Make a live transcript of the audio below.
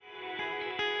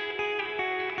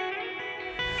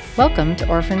Welcome to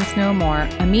Orphans No More,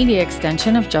 a media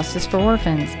extension of Justice for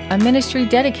Orphans, a ministry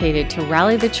dedicated to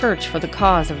rally the church for the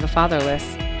cause of the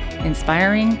fatherless,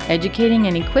 inspiring, educating,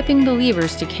 and equipping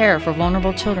believers to care for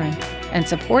vulnerable children, and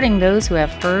supporting those who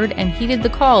have heard and heeded the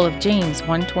call of James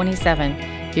 1:27.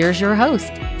 Here's your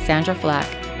host, Sandra Flack.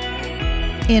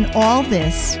 In all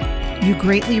this, you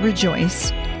greatly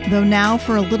rejoice, though now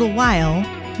for a little while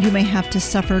you may have to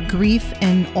suffer grief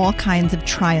and all kinds of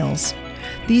trials.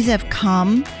 These have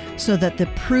come so that the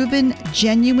proven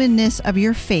genuineness of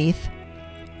your faith,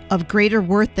 of greater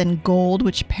worth than gold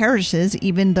which perishes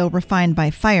even though refined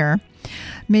by fire,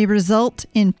 may result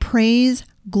in praise,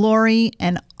 glory,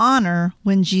 and honor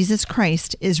when Jesus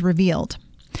Christ is revealed.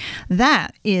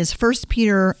 That is 1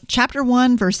 Peter chapter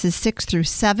 1, verses 6 through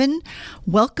 7.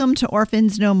 Welcome to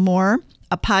Orphans No More,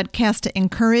 a podcast to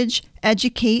encourage,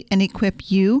 educate, and equip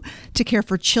you to care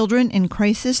for children in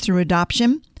crisis through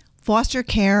adoption, foster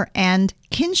care, and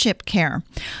kinship care.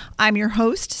 I'm your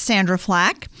host, Sandra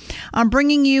Flack. I'm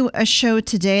bringing you a show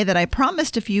today that I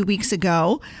promised a few weeks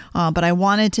ago, but I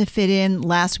wanted to fit in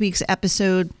last week's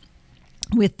episode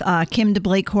with Kim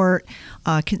DeBlakecourt,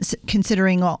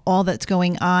 considering all that's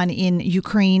going on in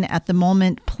Ukraine at the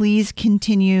moment. Please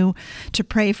continue to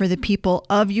pray for the people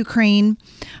of Ukraine.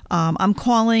 I'm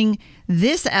calling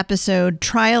this episode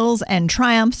Trials and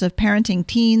Triumphs of Parenting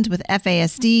Teens with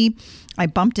FASD. I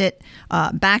bumped it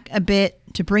back a bit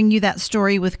to bring you that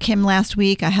story with Kim last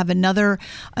week. I have another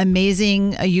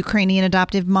amazing Ukrainian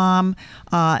adoptive mom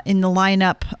in the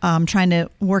lineup. I'm trying to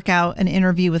work out an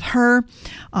interview with her.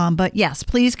 But yes,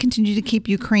 please continue to keep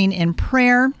Ukraine in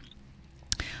prayer.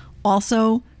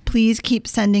 Also, please keep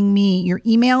sending me your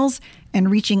emails and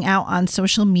reaching out on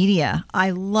social media.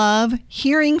 I love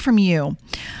hearing from you.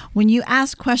 When you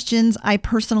ask questions, I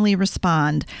personally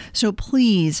respond. So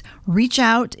please reach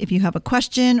out if you have a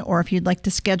question or if you'd like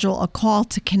to schedule a call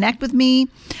to connect with me,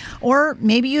 or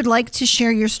maybe you'd like to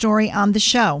share your story on the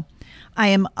show. I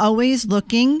am always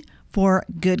looking for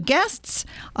good guests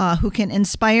who can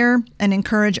inspire and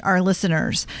encourage our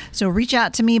listeners. So reach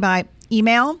out to me by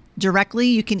email directly.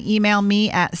 You can email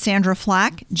me at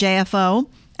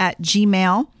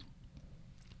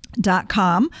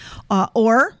sandraflack@gmail.com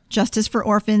or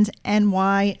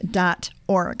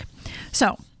justicefororphansny.org.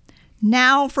 So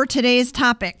now for today's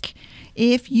topic.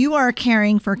 If you are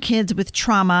caring for kids with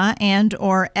trauma and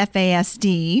or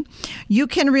FASD, you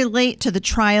can relate to the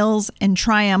trials and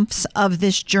triumphs of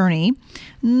this journey.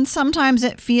 And sometimes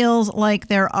it feels like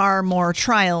there are more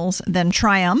trials than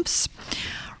triumphs.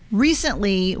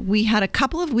 Recently, we had a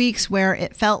couple of weeks where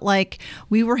it felt like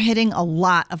we were hitting a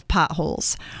lot of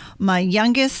potholes. My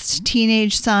youngest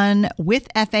teenage son with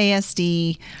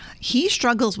FASD, he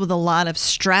struggles with a lot of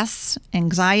stress,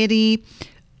 anxiety.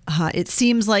 It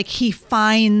seems like he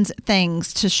finds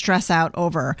things to stress out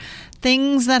over,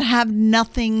 things that have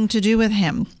nothing to do with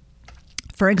him.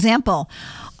 For example,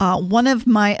 one of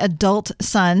my adult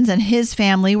sons and his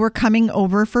family were coming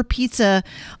over for pizza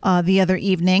the other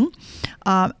evening.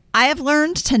 I have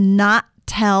learned to not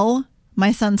tell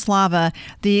my son Slava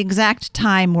the exact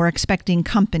time we're expecting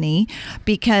company,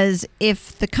 because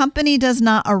if the company does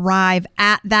not arrive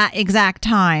at that exact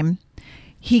time,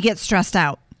 he gets stressed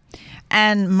out.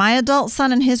 And my adult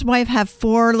son and his wife have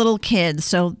 4 little kids,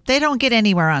 so they don't get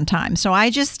anywhere on time. So I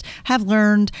just have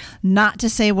learned not to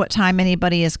say what time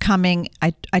anybody is coming.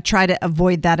 I try to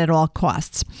avoid that at all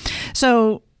costs.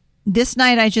 So this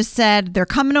night I just said, they're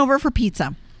coming over for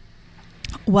pizza.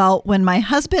 Well, when my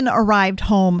husband arrived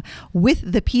home with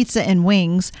the pizza and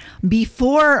wings,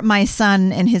 before my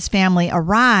son and his family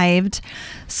arrived,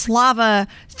 Slava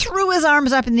threw his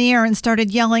arms up in the air and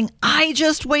started yelling, "I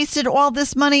just wasted all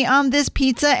this money on this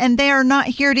pizza and they are not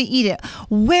here to eat it.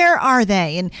 Where are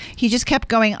they?" And he just kept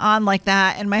going on like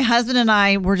that. And my husband and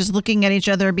I were just looking at each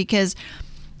other because,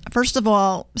 first of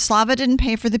all, Slava didn't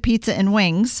pay for the pizza and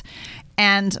wings.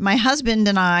 And my husband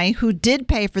and I, who did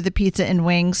pay for the pizza and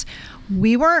wings,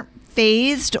 we weren't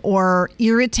fazed or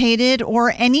irritated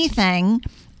or anything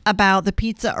about the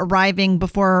pizza arriving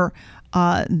before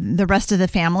the rest of the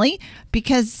family,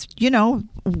 because,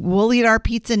 we'll eat our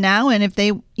pizza now. And if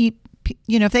they eat,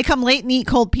 if they come late and eat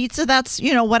cold pizza, that's,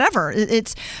 whatever.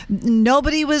 It's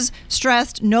nobody was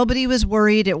stressed. Nobody was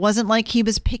worried. It wasn't like he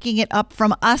was picking it up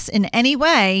from us in any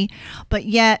way, but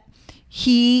yet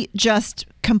he just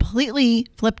completely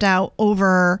flipped out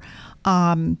over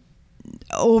them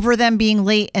being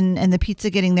late and the pizza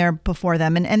getting there before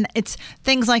them. And it's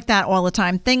things like that all the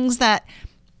time, things that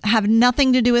have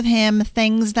nothing to do with him,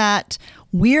 things that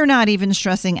we're not even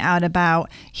stressing out about.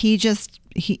 He just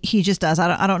does.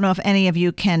 I don't know if any of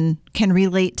you can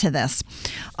relate to this.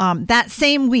 That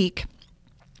same week,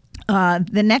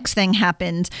 the next thing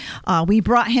happened. We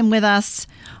brought him with us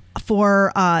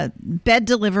for bed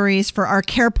deliveries for our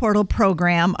Care Portal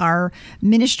program. Our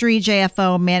ministry,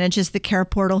 JFO, manages the Care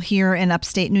Portal here in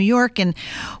upstate New York, and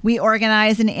we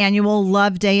organize an annual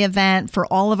Love Day event for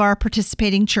all of our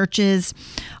participating churches.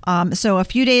 So a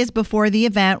few days before the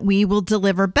event, we will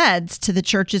deliver beds to the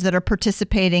churches that are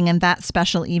participating in that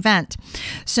special event.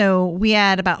 So we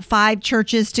had about 5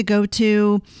 churches to go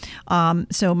to.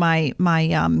 So my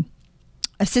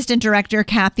assistant director,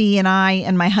 Kathy, and I,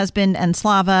 and my husband and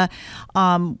Slava,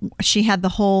 Kathy had the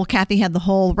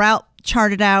whole route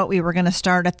charted out. We were going to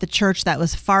start at the church that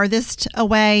was farthest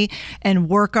away and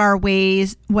work our way,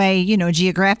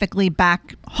 geographically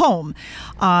back home.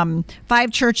 5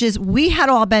 churches. We had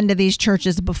all been to these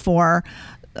churches before.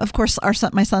 Of course,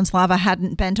 my son Slava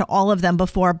hadn't been to all of them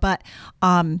before, but,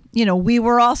 we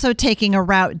were also taking a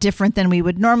route different than we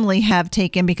would normally have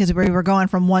taken because we were going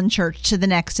from one church to the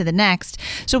next.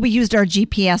 So we used our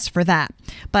GPS for that.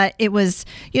 But it was,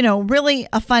 really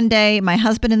a fun day. My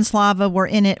husband and Slava were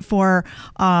in it for,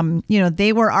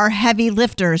 they were our heavy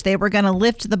lifters. They were going to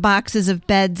lift the boxes of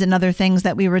beds and other things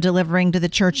that we were delivering to the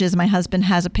churches. My husband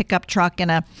has a pickup truck and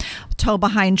a tow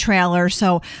behind trailer.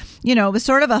 So, it was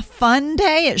sort of a fun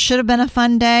day. It should have been a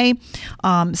fun day.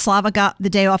 Slava got the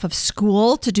day off of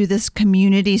school to do this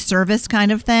community service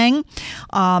kind of thing.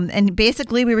 And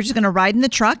basically, we were just going to ride in the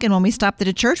truck. And when we stopped at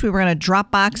a church, we were going to drop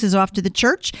boxes off to the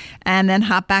church and then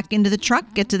hop back into the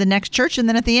truck, get to the next church. And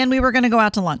then at the end, we were going to go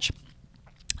out to lunch.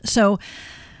 So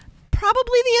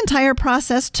probably the entire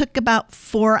process took about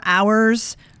 4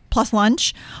 hours plus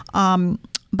lunch.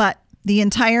 But the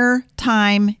entire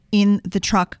time in the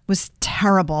truck was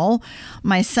terrible.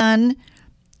 My son,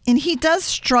 and he does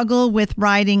struggle with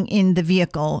riding in the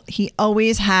vehicle. He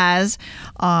always has.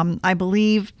 I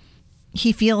believe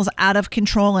he feels out of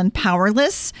control and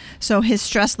powerless. So his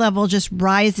stress level just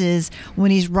rises when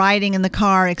he's riding in the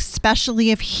car, especially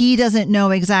if he doesn't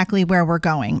know exactly where we're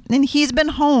going. And he's been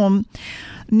home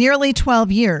nearly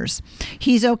 12 years.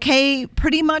 He's okay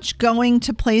pretty much going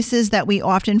to places that we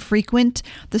often frequent,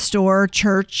 the store,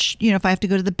 church, if I have to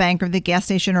go to the bank or the gas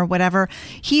station or whatever.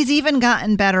 He's even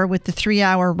gotten better with the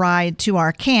 3-hour ride to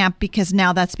our camp because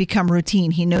now that's become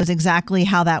routine. He knows exactly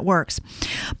how that works.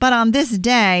 But on this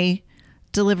day,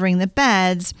 delivering the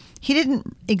beds, he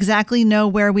didn't exactly know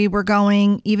where we were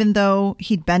going, even though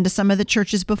he'd been to some of the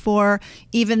churches before,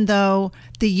 even though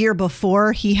the year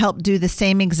before he helped do the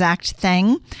same exact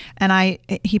thing. And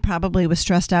he probably was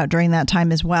stressed out during that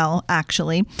time as well,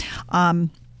 actually.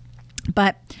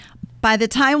 But by the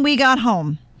time we got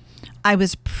home, I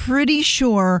was pretty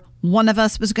sure one of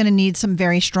us was going to need some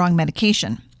very strong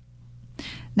medication.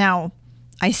 Now,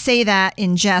 I say that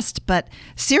in jest, but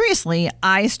seriously,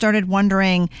 I started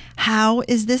wondering, how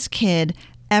is this kid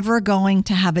ever going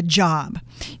to have a job?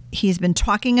 He's been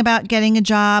talking about getting a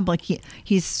job, like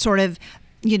he's sort of,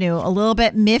 a little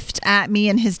bit miffed at me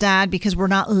and his dad because we're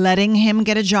not letting him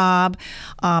get a job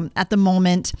at the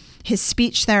moment. His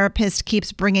speech therapist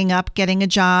keeps bringing up getting a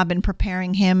job and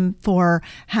preparing him for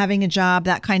having a job,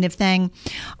 that kind of thing.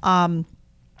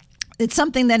 It's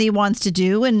something that he wants to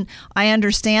do, and I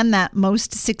understand that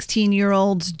most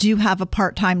 16-year-olds do have a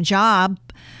part-time job,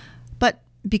 but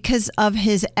because of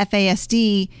his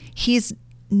FASD, he's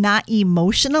not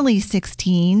emotionally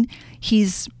 16.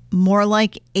 He's more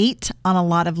like 8 on a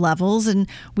lot of levels, and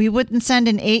we wouldn't send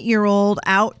an 8-year-old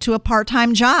out to a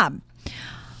part-time job.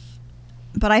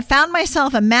 But I found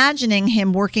myself imagining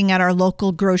him working at our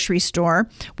local grocery store,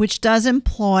 which does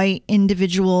employ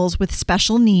individuals with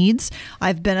special needs.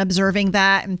 I've been observing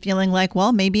that and feeling like,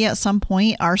 well, maybe at some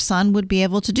point our son would be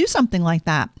able to do something like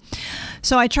that.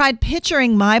 So I tried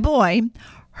picturing my boy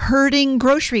herding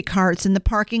grocery carts in the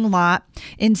parking lot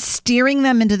and steering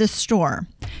them into the store.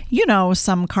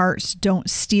 Some carts don't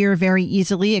steer very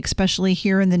easily, especially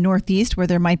here in the Northeast where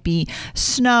there might be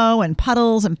snow and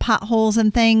puddles and potholes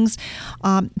and things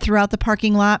throughout the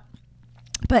parking lot.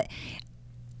 But,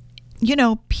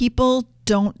 people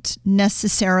don't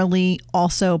necessarily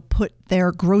also put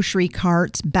their grocery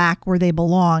carts back where they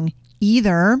belong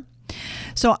either.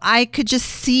 So I could just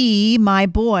see my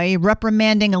boy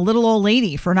reprimanding a little old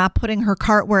lady for not putting her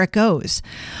cart where it goes.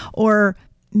 Or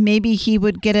maybe he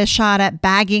would get a shot at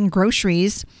bagging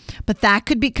groceries, but that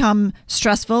could become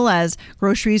stressful as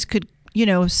groceries could,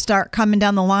 start coming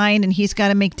down the line and he's got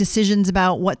to make decisions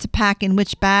about what to pack in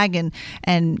which bag and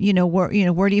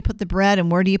where do you put the bread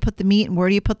and where do you put the meat and where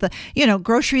do you put the,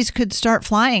 groceries could start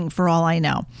flying for all I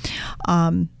know.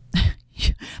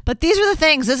 But these are the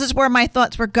things. This is where my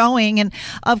thoughts were going. And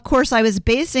of course, I was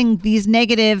basing these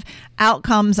negative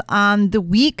outcomes on the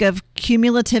week of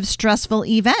cumulative stressful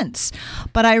events.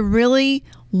 But I really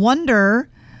wonder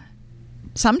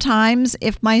sometimes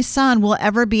if my son will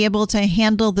ever be able to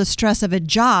handle the stress of a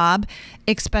job,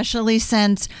 especially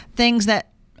since things that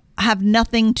have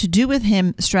nothing to do with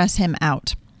him stress him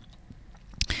out.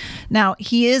 Now,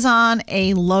 he is on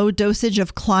a low dosage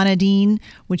of clonidine,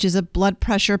 which is a blood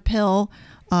pressure pill,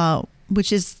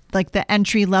 which is like the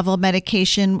entry-level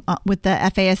medication with the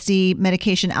FASD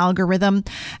medication algorithm.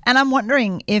 And I'm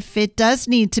wondering if it does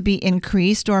need to be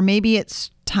increased, or maybe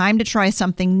it's time to try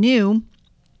something new.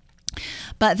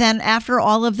 But then after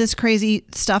all of this crazy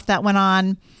stuff that went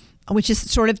on, which is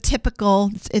sort of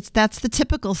typical, that's the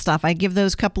typical stuff. I give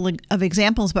those couple of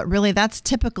examples, but really that's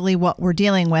typically what we're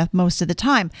dealing with most of the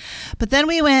time. But then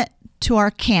we went to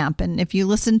our camp. And if you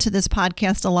listen to this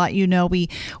podcast a lot, you know we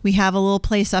have a little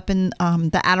place up in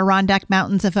the Adirondack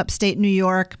Mountains of upstate New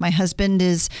York. My husband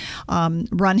is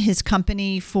run his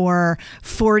company for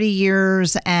 40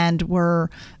 years, and we're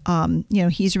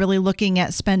he's really looking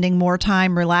at spending more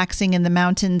time relaxing in the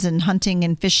mountains and hunting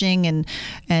and fishing and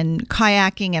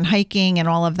kayaking and hiking and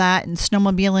all of that, and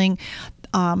snowmobiling.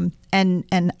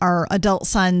 And our adult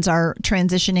sons are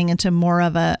transitioning into more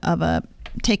of a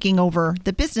taking over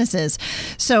the businesses.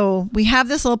 So we have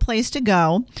this little place to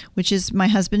go, which is my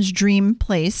husband's dream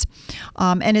place.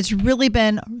 And it's really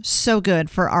been so good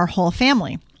for our whole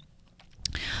family.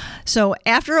 So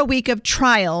after a week of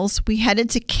trials, we headed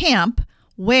to camp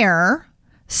where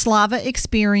Slava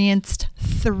experienced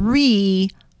 3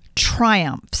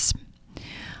 triumphs.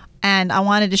 And I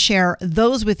wanted to share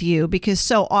those with you because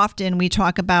so often we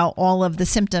talk about all of the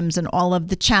symptoms and all of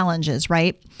the challenges,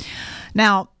 right?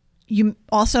 Now, you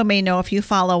also may know, if you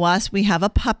follow us, we have a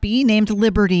puppy named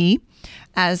Liberty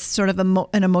as sort of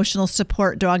an emotional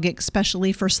support dog,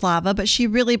 especially for Slava, but she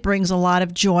really brings a lot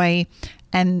of joy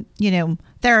and,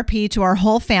 therapy to our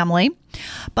whole family.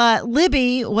 But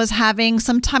Libby was having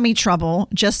some tummy trouble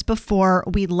just before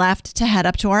we left to head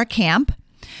up to our camp.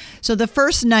 So the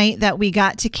first night that we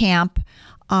got to camp,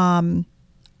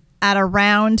 at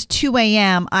around 2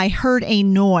 a.m., I heard a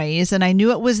noise, and I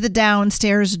knew it was the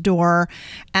downstairs door,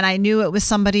 and I knew it was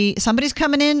somebody's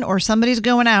coming in or somebody's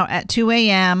going out at 2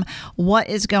 a.m. What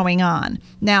is going on?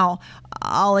 Now,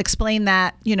 I'll explain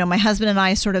that. My husband and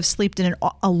I sort of slept in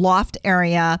a loft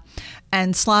area,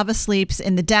 and Slava sleeps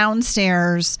in the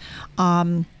downstairs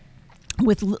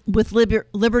with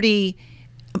Liberty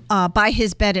by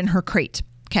his bed in her crate.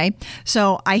 Okay,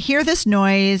 so I hear this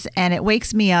noise and it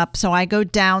wakes me up. So I go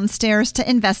downstairs to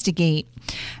investigate.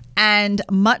 And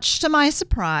much to my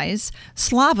surprise,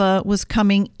 Slava was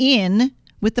coming in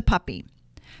with the puppy.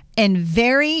 And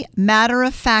very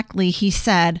matter-of-factly, he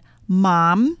said,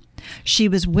 "Mom," she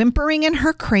was whimpering in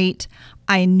her crate.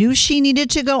 "I knew she needed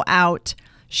to go out.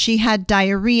 She had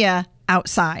diarrhea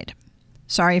outside."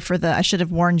 Sorry for I should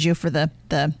have warned you for the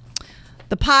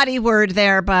potty word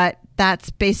there, but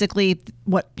that's basically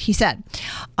what he said.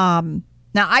 Now,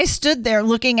 I stood there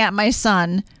looking at my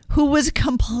son, who was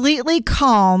completely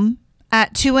calm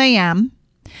at 2 a.m.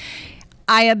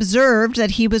 I observed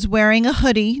that he was wearing a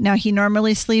hoodie. Now, he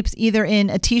normally sleeps either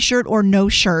in a t-shirt or no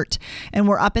shirt. And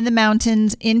we're up in the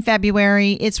mountains in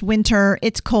February. It's winter.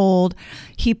 It's cold.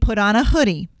 He put on a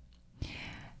hoodie.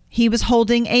 He was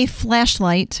holding a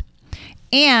flashlight.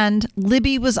 And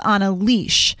Libby was on a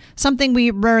leash, something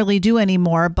we rarely do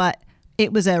anymore, but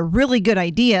it was a really good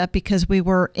idea because we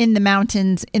were in the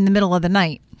mountains in the middle of the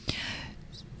night.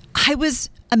 I was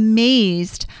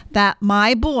amazed that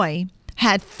my boy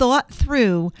had thought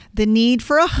through the need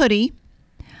for a hoodie,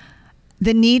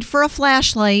 the need for a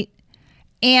flashlight,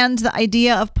 and the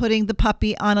idea of putting the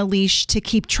puppy on a leash to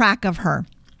keep track of her.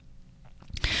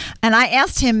 And I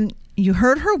asked him, "You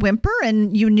heard her whimper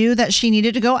and you knew that she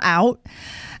needed to go out?"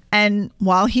 And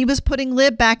while he was putting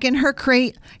Lib back in her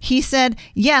crate, he said,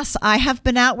 "Yes, I have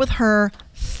been out with her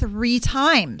 3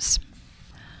 times.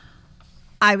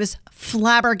 I was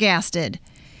flabbergasted.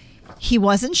 He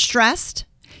wasn't stressed.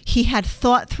 He had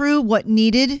thought through what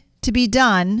needed to be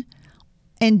done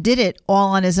and did it all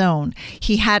on his own.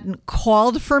 He hadn't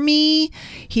called for me.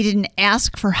 He didn't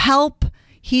ask for help.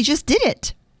 He just did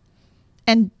it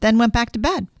and then went back to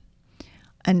bed."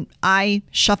 And I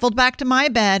shuffled back to my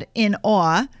bed in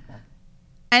awe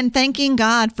and thanking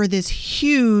God for this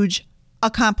huge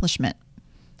accomplishment.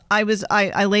 I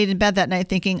laid in bed that night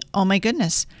thinking, oh my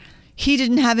goodness, he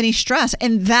didn't have any stress.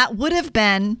 And that would have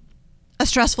been a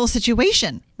stressful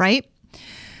situation, right?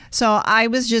 So I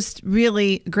was just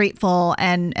really grateful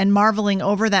and marveling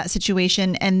over that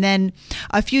situation. And then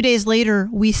a few days later,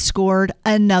 we scored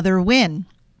another win.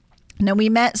 Now, we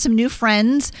met some new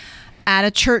friends at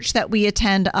a church that we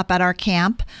attend up at our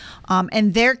camp.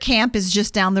 And their camp is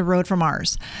just down the road from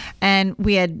ours. And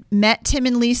we had met Tim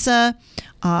and Lisa.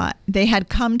 They had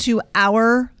come to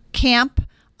our camp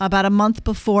about a month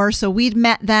before. So we'd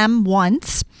met them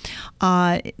once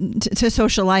to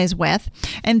socialize with.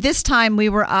 And this time we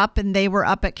were up and they were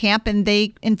up at camp and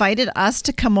they invited us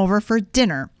to come over for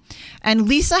dinner. And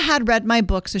Lisa had read my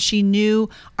book, so she knew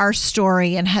our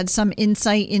story and had some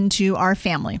insight into our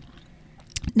family.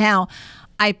 Now,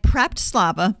 I prepped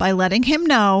Slava by letting him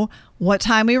know what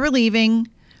time we were leaving.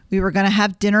 We were going to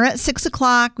have dinner at 6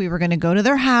 o'clock. We were going to go to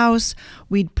their house.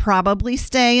 We'd probably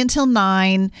stay until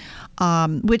 9,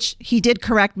 which he did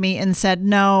correct me and said,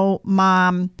 "No,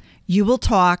 Mom, you will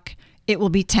talk. It will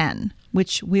be 10,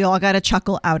 which we all got a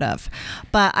chuckle out of.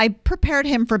 But I prepared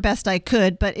him for best I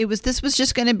could. But this was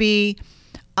just going to be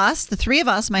us, the three of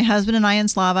us, my husband and I and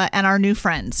Slava, and our new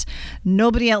friends.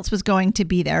 Nobody else was going to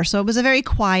be there. So it was a very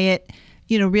quiet,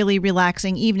 really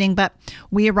relaxing evening. But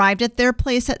we arrived at their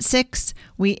place at 6.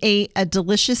 We ate a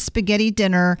delicious spaghetti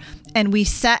dinner and we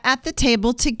sat at the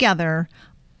table together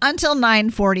until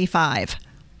 9:45.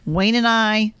 Wayne and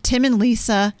I, Tim and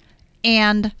Lisa,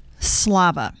 and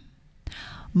Slava.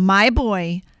 My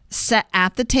boy sat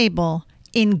at the table,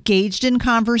 engaged in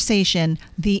conversation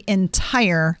the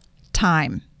entire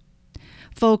time.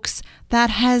 Folks, that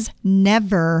has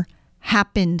never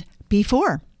happened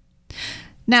before.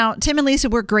 Now, Tim and Lisa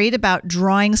were great about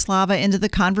drawing Slava into the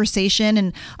conversation.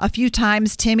 And a few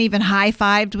times, Tim even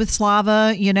high-fived with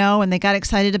Slava, and they got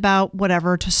excited about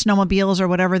whatever, to snowmobiles or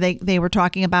whatever they were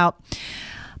talking about.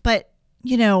 But,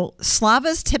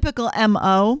 Slava's typical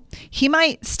MO, he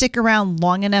might stick around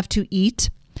long enough to eat,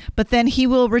 but then he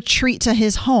will retreat to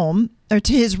his home or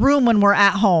to his room when we're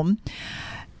at home,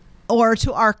 or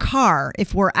to our car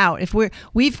if we're out.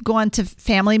 We've gone to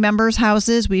family members'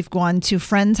 houses, we've gone to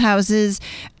friends' houses,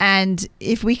 and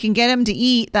if we can get him to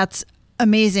eat, that's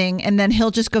amazing. And then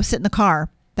he'll just go sit in the car.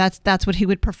 That's what he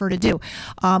would prefer to do.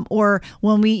 Or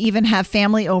when we even have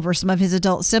family over, some of his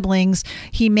adult siblings,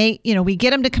 we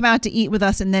get him to come out to eat with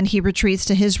us, and then he retreats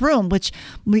to his room, which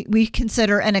we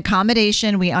consider an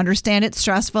accommodation. We understand it's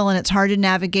stressful and it's hard to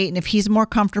navigate. And if he's more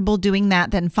comfortable doing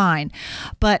that, then fine.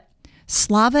 But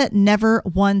Slava never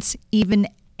once even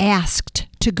asked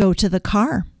to go to the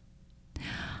car.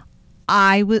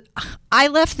 I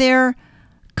left there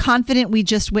confident we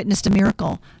just witnessed a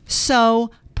miracle.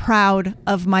 So proud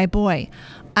of my boy.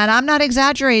 And I'm not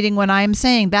exaggerating when I'm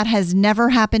saying that has never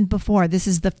happened before. This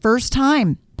is the first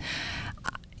time,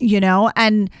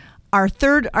 and our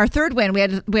third win,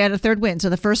 we had a third win. So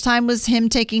the first time was him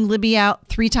taking Libby out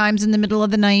 3 times in the middle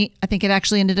of the night. I think it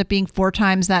actually ended up being 4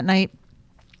 times that night.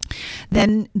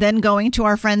 Then going to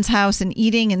our friend's house and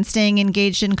eating and staying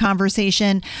engaged in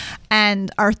conversation. And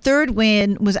our third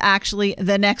win was actually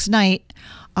the next night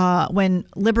when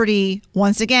Liberty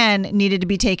once again needed to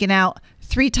be taken out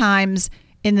 3 times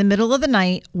in the middle of the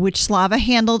night, which Slava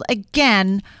handled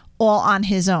again all on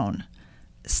his own.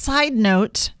 Side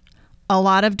note, a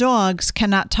lot of dogs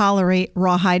cannot tolerate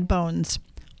rawhide bones.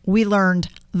 We learned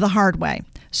the hard way.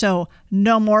 So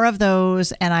no more of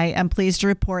those. And I am pleased to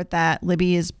report that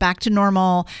Libby is back to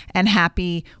normal and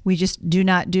happy. We just do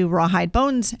not do rawhide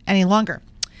bones any longer.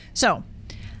 So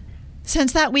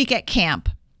since that week at camp,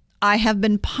 I have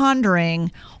been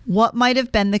pondering what might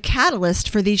have been the catalyst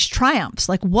for these triumphs.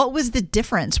 Like, what was the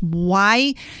difference?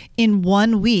 Why in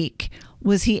 1 week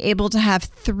was he able to have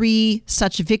 3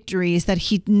 such victories that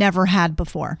he'd never had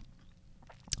before?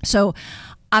 So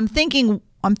I'm thinking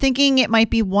it might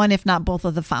be one, if not both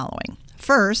of the following.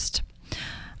 First,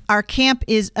 our camp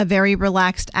is a very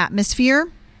relaxed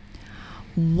atmosphere.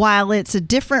 While it's a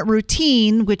different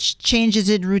routine, which changes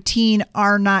in routine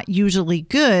are not usually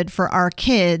good for our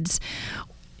kids,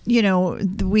 we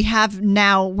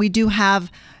do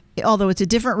have, although it's a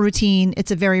different routine,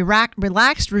 it's a very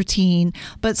relaxed routine,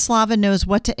 but Slava knows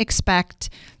what to expect.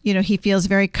 He feels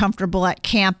very comfortable at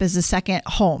camp as a second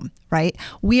home, right?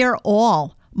 We are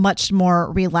all much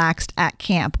more relaxed at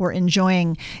camp. We're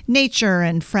enjoying nature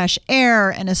and fresh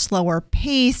air and a slower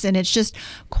pace, and it's just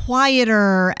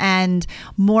quieter and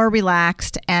more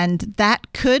relaxed. And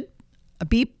that could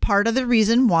be part of the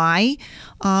reason why,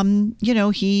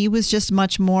 he was just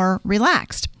much more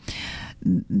relaxed.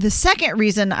 The second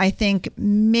reason, I think,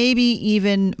 maybe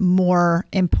even more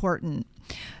important,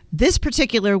 this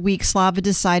particular week, Slava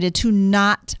decided to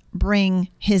not bring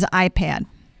his iPad.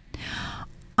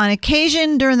 On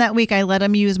occasion during that week, I let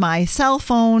him use my cell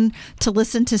phone to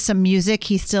listen to some music.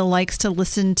 He still likes to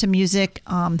listen to music.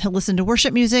 He'll listen to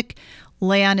worship music,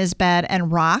 lay on his bed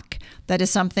and rock. That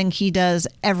is something he does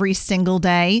every single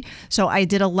day. So I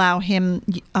did allow him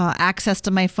access to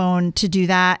my phone to do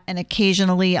that. And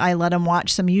occasionally I let him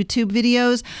watch some YouTube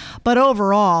videos. But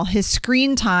overall, his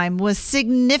screen time was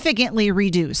significantly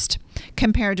reduced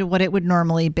compared to what it would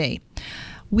normally be.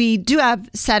 We do have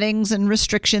settings and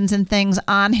restrictions and things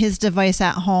on his device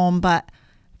at home. But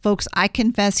folks, I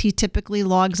confess he typically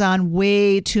logs on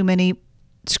way too many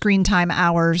screen time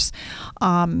hours.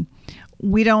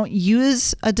 We don't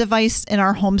use a device in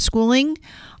our homeschooling,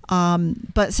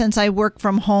 but since I work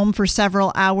from home for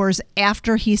several hours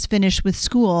after he's finished with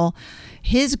school,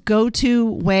 his go-to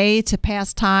way to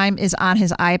pass time is on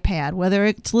his iPad, whether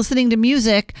it's listening to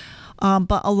music,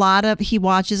 but he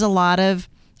watches a lot of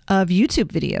YouTube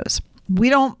videos. We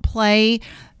don't play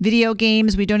video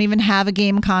games. We don't even have a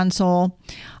game console.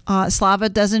 Slava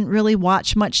doesn't really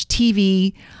watch much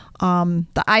TV.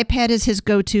 The iPad is his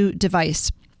go-to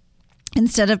device.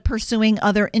 Instead of pursuing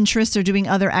other interests or doing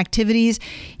other activities,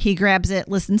 he grabs it,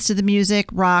 listens to the music,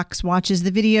 rocks, watches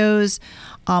the videos.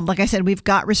 Like I said, we've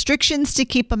got restrictions to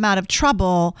keep him out of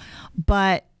trouble,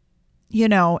 but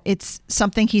it's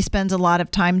something he spends a lot of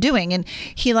time doing. And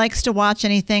he likes to watch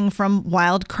anything from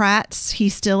Wild Kratts. He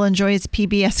still enjoys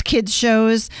PBS Kids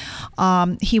shows.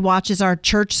 He watches our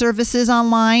church services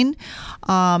online.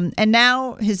 And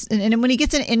now when he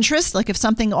gets an interest, like if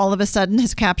something all of a sudden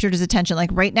has captured his attention, like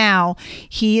right now,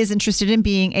 he is interested in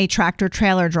being a tractor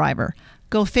trailer driver.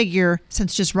 Go figure,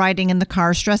 since just riding in the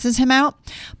car stresses him out.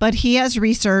 But he has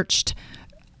researched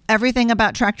everything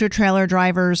about tractor trailer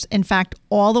drivers. In fact,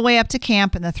 all the way up to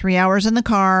camp and the 3 hours in the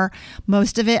car,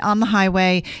 most of it on the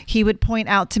highway. He would point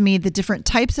out to me the different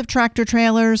types of tractor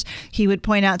trailers. He would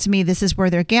point out to me, this is where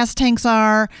their gas tanks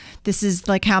are. This is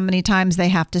like how many times they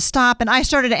have to stop. And I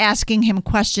started asking him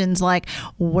questions like,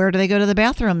 where do they go to the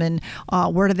bathroom? And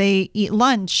where do they eat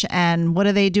lunch? And what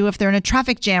do they do if they're in a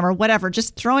traffic jam or whatever?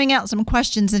 Just throwing out some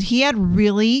questions that he had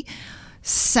really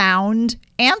sound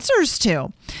answers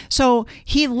to. So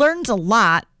he learns a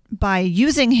lot by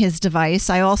using his device.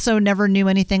 I also never knew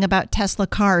anything about Tesla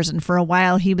cars. And for a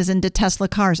while he was into Tesla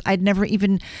cars. I'd never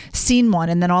even seen one.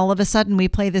 And then all of a sudden we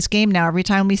play this game now. Every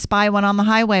time we spy one on the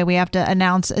highway, we have to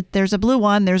announce there's a blue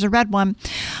one, there's a red one.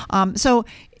 So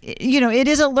it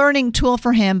is a learning tool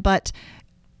for him, but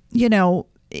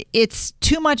it's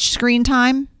too much screen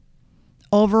time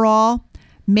overall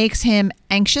makes him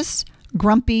anxious,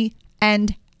 grumpy,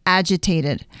 and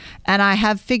agitated. And I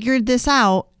have figured this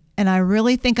out, and I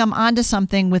really think I'm onto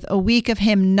something. With a week of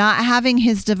him not having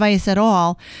his device at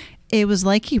all, it was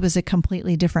like he was a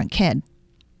completely different kid.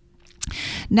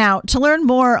 Now, to learn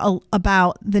more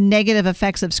about the negative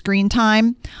effects of screen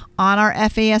time on our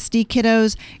FASD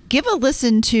kiddos, give a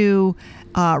listen to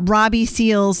Robbie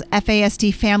Seal's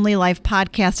FASD Family Life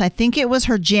podcast. I think it was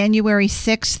her January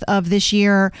 6th of this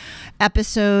year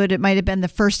episode. It might have been the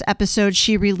first episode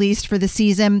she released for the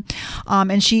season.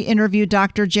 And she interviewed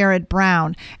Dr. Jared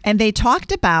Brown. And they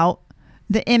talked about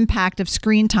the impact of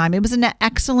screen time. It was an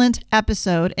excellent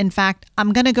episode. In fact,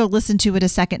 I'm going to go listen to it a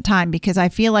second time because I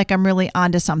feel like I'm really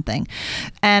onto something.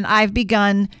 And I've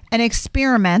begun an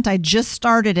experiment. I just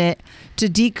started it to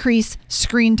decrease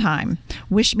screen time.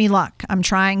 Wish me luck. I'm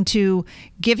trying to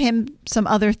give him some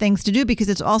other things to do because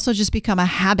it's also just become a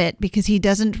habit because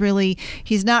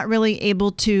he's not really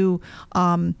able to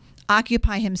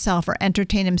occupy himself or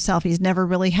entertain himself. He's never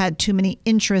really had too many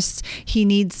interests.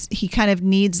 He kind of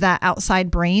needs that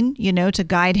outside brain, to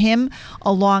guide him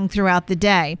along throughout the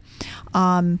day.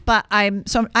 But I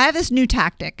have this new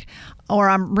tactic, or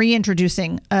I'm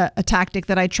reintroducing a tactic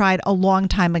that I tried a long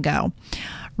time ago.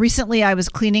 Recently, I was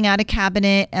cleaning out a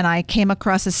cabinet and I came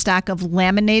across a stack of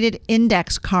laminated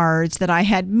index cards that I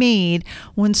had made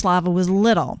when Slava was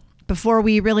little. Before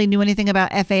we really knew anything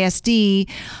about FASD,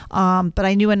 but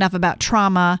I knew enough about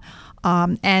trauma.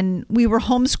 And we were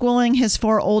homeschooling his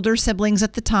 4 older siblings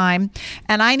at the time.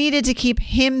 And I needed to keep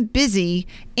him busy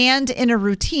and in a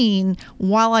routine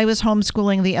while I was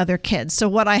homeschooling the other kids. So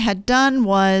what I had done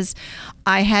was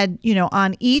I had,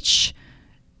 on each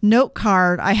note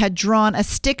card, I had drawn a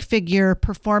stick figure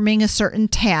performing a certain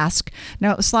task.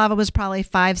 Now, Slava was probably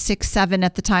 5, 6, 7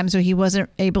 at the time, so he wasn't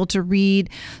able to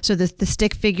read. So the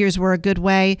stick figures were a good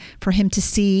way for him to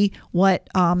see what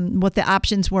the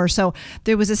options were. So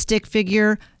there was a stick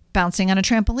figure bouncing on a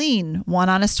trampoline, one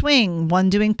on a swing,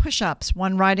 one doing push-ups,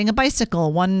 one riding a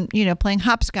bicycle, one, playing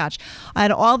hopscotch. I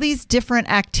had all these different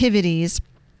activities.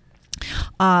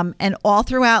 And all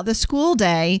throughout the school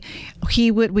day,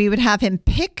 we would have him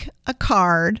pick a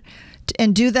card,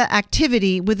 and do the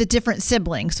activity with a different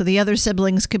sibling. So the other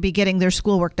siblings could be getting their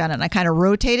schoolwork done. And I kind of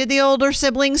rotated the older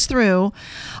siblings through,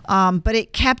 but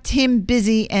it kept him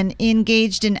busy and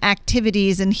engaged in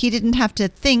activities. And he didn't have to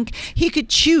think. He could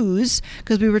choose,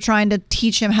 because we were trying to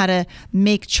teach him how to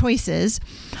make choices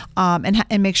and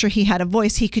make sure he had a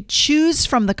voice. He could choose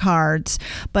from the cards,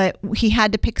 but he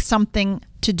had to pick something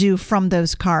to do from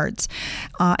those cards.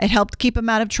 It helped keep him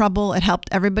out of trouble. It helped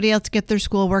everybody else get their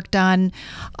schoolwork done.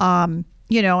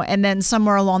 And then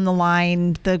somewhere along the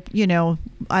line,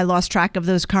 I lost track of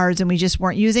those cards and we just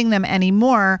weren't using them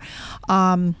anymore.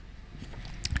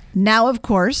 Now, of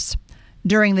course,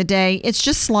 during the day, it's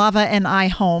just Slava and I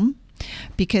home,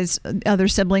 because other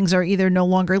siblings are either no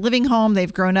longer living home,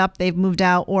 they've grown up, they've moved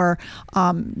out, or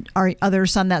our other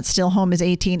son that's still home is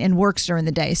 18 and works during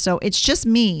the day. So it's just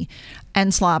me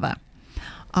and Slava.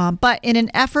 But in an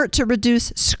effort to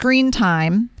reduce screen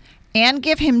time and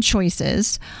give him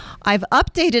choices, I've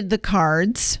updated the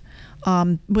cards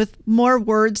with more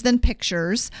words than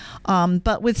pictures,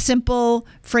 but with simple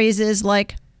phrases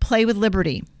like play with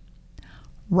liberty,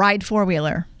 ride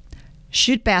four-wheeler,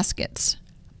 shoot baskets,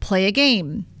 play a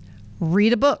game,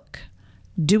 read a book,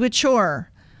 do a chore,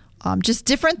 just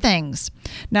different things.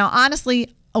 Now,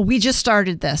 honestly, we just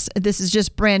started this. This is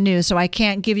just brand new, so I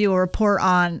can't give you a report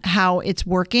on how it's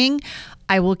working.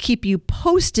 I will keep you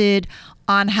posted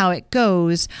on how it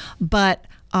goes, but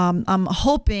I'm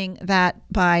hoping that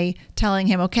by telling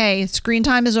him, okay, screen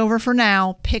time is over for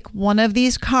now, pick one of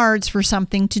these cards for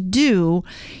something to do,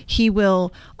 he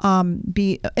will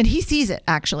and he sees it,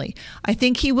 actually. I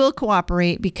think he will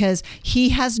cooperate because he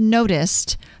has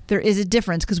noticed there is a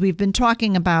difference, because we've been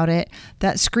talking about it,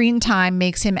 that screen time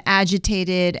makes him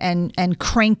agitated and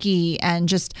cranky, and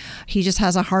he just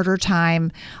has a harder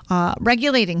time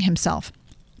regulating himself.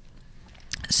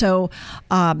 So,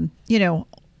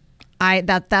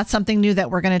 that's something new that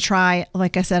we're going to try.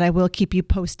 Like I said, I will keep you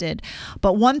posted.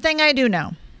 But one thing I do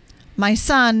know, my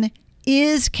son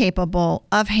is capable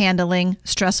of handling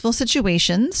stressful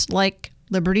situations like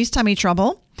Liberty's tummy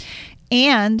trouble,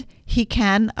 and he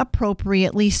can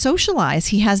appropriately socialize.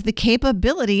 He has the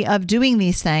capability of doing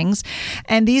these things.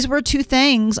 And these were two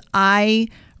things I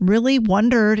really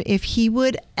wondered if he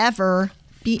would ever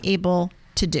be able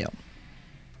to do.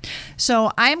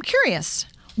 So I am curious,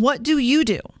 what do you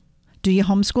do? Do you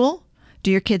homeschool?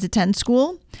 Do your kids attend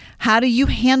school? How do you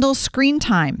handle screen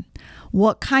time?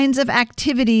 What kinds of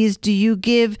activities do you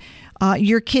give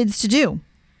your kids to do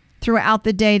throughout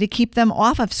the day to keep them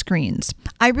off of screens?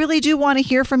 I really do want to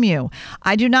hear from you.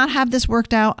 I do not have this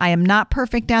worked out. I am not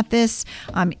perfect at this.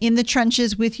 I'm in the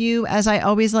trenches with you, as I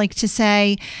always like to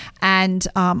say. And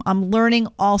I'm learning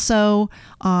also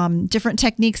different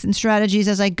techniques and strategies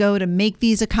as I go to make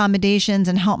these accommodations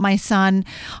and help my son,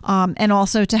 and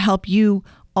also to help you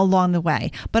along the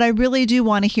way. But I really do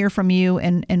want to hear from you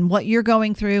and what you're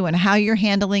going through and how you're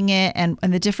handling it, and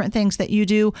the different things that you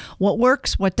do, what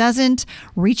works, what doesn't.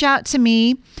 Reach out to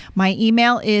me. My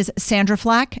email is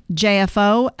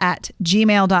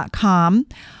sandraflackjfo@gmail.com,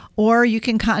 or you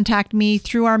can contact me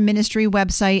through our ministry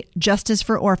website,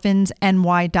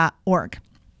 justicefororphans.ny.org.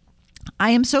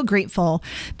 I am so grateful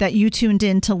that you tuned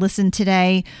in to listen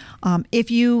today.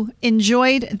 If you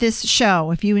enjoyed this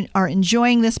show, if you are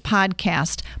enjoying this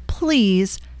podcast,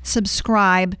 please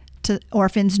subscribe to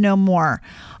Orphans No More.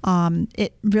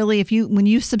 It really, when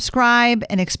you subscribe,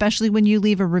 and especially when you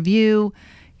leave a review,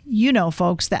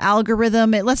 folks,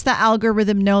 it lets the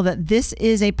algorithm know that this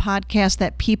is a podcast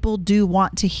that people do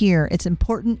want to hear. It's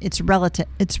important. It's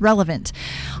relevant.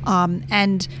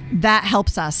 And that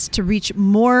helps us to reach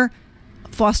more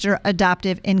foster,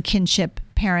 adoptive, and kinship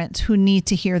parents who need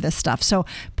to hear this stuff. So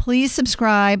please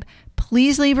subscribe,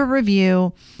 please leave a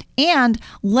review, and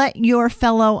let your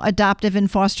fellow adoptive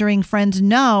and fostering friends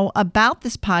know about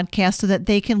this podcast so that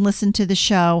they can listen to the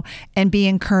show and be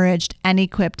encouraged and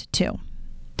equipped too.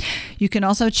 You can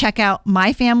also check out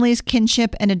my family's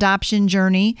kinship and adoption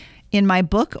journey in my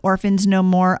book, Orphans No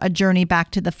More, A Journey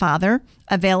Back to the Father,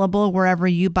 available wherever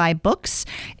you buy books.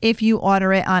 If you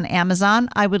order it on Amazon,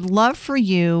 I would love for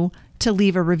you to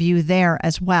leave a review there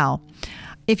as well.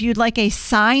 If you'd like a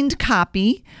signed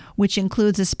copy, which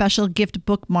includes a special gift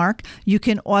bookmark, you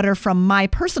can order from my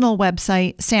personal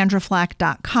website,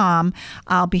 sandraflack.com.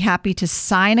 I'll be happy to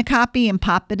sign a copy and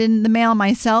pop it in the mail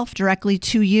myself directly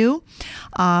to you.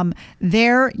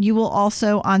 There, you will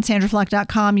also, on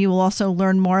sandraflack.com, you will also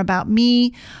learn more about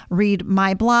me, read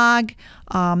my blog,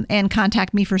 and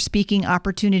contact me for speaking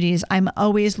opportunities. I'm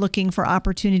always looking for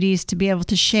opportunities to be able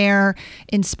to share,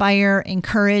 inspire,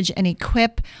 encourage, and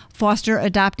equip foster,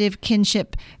 adoptive,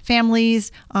 kinship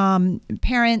families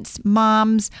parents,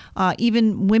 moms,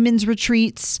 even women's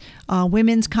retreats,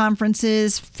 women's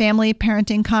conferences, family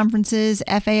parenting conferences,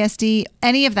 FASD,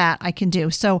 any of that I can do.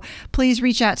 So please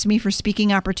reach out to me for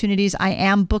speaking opportunities. I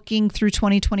am booking through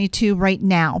 2022 right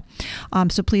now.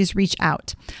 So please reach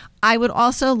out. I would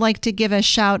also like to give a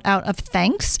shout out of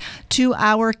thanks to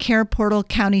our Care Portal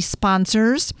County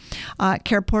sponsors.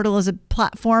 Care Portal is a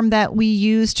platform that we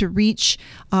use to reach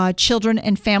children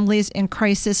and families in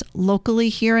crisis locally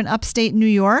here in upstate New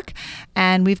York.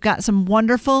 And we've got some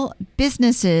wonderful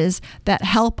businesses that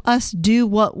help us do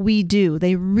what we do.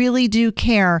 They really do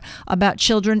care about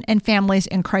children and families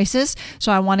in crisis.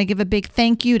 So I want to give a big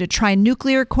thank you to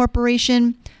Tri-Nuclear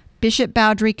Corporation, Bishop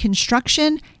Boudry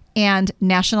Construction, and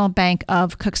National Bank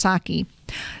of Coxsackie.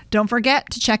 Don't forget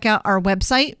to check out our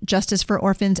website,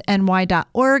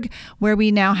 justicefororphansny.org, where we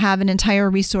now have an entire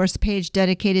resource page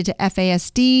dedicated to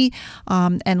FASD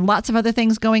and lots of other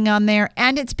things going on there.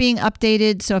 And it's being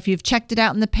updated. So if you've checked it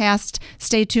out in the past,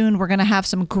 stay tuned. We're going to have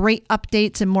some great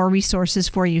updates and more resources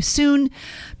for you soon.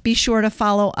 Be sure to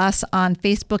follow us on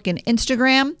Facebook and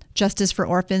Instagram. Justice for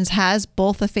Orphans has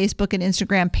both a Facebook and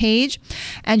Instagram page.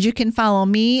 And you can follow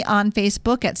me on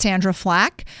Facebook at Sandra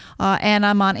Flack. And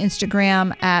I'm on Instagram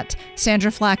at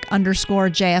Sandra Flack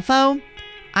 _JFO.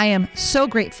 I am so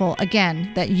grateful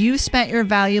again that you spent your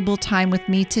valuable time with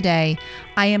me today.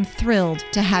 I am thrilled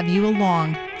to have you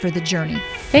along for the journey.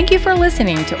 Thank you for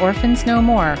listening to Orphans No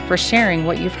More, for sharing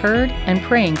what you've heard and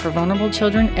praying for vulnerable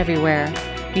children everywhere.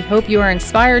 We hope you are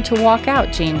inspired to walk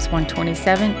out James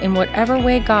 1:27 in whatever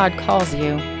way God calls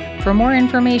you. For more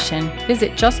information,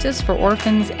 visit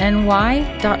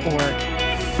justicefororphansny.org.